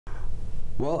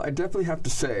Well, I definitely have to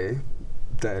say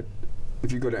that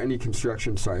if you go to any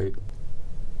construction site,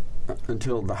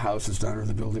 until the house is done or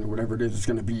the building or whatever it is, it's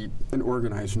going to be an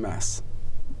organized mess.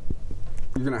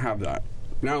 You're going to have that.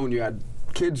 Now when you add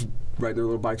kids riding their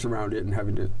little bikes around it and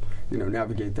having to,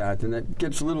 navigate that, then that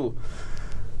gets a little,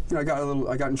 I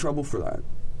got in trouble for that,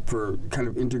 for kind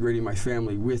of integrating my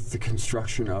family with the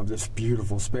construction of this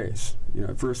beautiful space.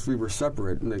 At first we were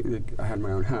separate, and I had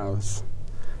my own house,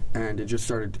 and it just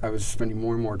started, I was spending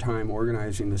more and more time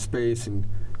organizing the space and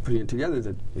putting it together,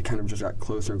 that it kind of just got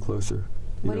closer and closer.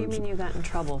 What do you mean you got in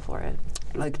trouble for it?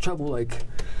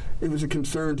 It was a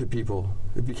concern to people.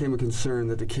 It became a concern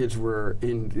that the kids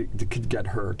could get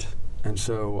hurt. And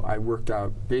so I worked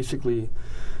out, basically,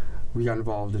 we got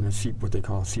involved in what they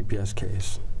call a CPS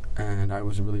case. And I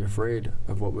was really afraid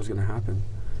of what was going to happen.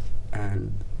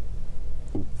 And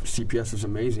CPS was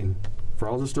amazing. For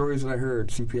all the stories that I heard,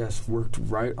 CPS worked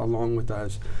right along with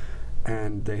us.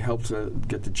 And they helped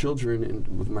get the children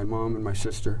in with my mom and my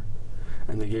sister.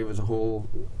 And they gave us a whole,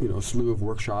 slew of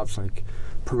workshops like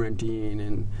parenting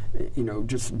and,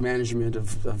 just management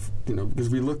of because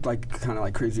we looked kind of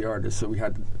like crazy artists. So we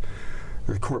had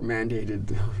the court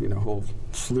mandated, whole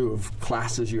slew of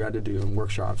classes you had to do and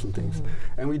workshops and things.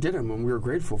 And we did them, and we were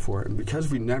grateful for it. And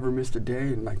because we never missed a day,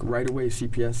 and right away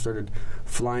CPS started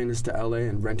flying us to LA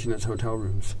and renting us hotel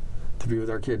rooms to be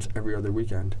with our kids every other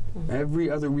weekend.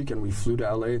 Every other weekend we flew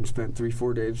to LA and spent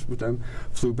 3-4 days with them,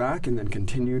 flew back, and then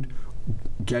continued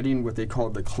getting what they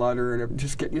called the clutter and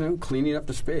just cleaning up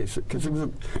the space, because it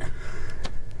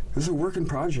was a working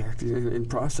project in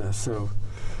process. So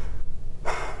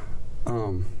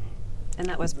and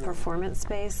that was performance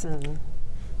space and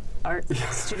art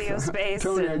studio space.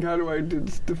 Tony, how do I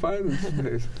define this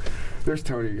space? There's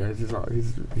Tony, guys. He's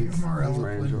more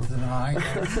eloquent than I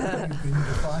am. You can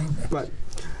define it. But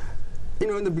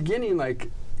in the beginning,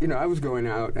 I was going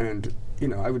out and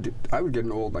I would get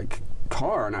an old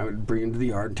car, and I would bring it into the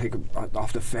yard and take it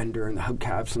off the fender and the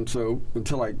hubcaps, and so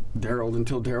until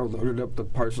Daryl loaded up the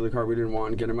parts of the car we didn't want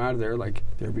and get them out of there,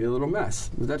 there'd be a little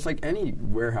mess. That's like any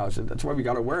warehouse. That's why we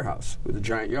got a warehouse with a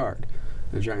giant yard,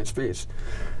 a giant space.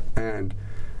 And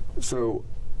so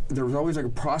there was always a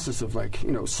process of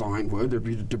sawing wood, there'd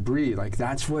be debris,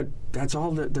 that's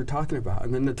all that they're talking about.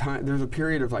 And then there's a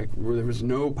period of where there was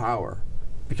no power,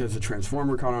 because the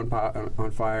transformer caught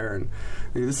on fire, and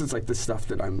this is the stuff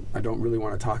that I don't really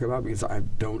want to talk about because I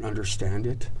don't understand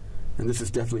it. And this is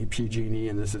definitely PG&E,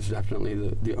 and this is definitely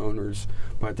the owners.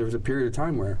 But there was a period of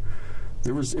time where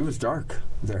it was dark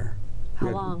there. How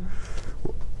long?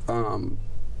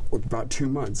 About 2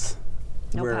 months.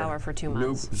 No power for 2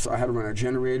 months. So I had to run a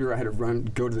generator. I had to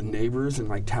go to the neighbors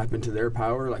and tap into their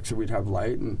power, so we'd have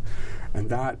light, and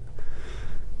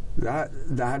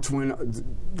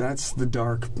that's the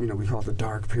dark, we call it the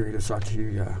dark period of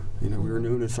Satyuga. We were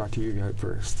known as Satyuga at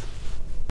first.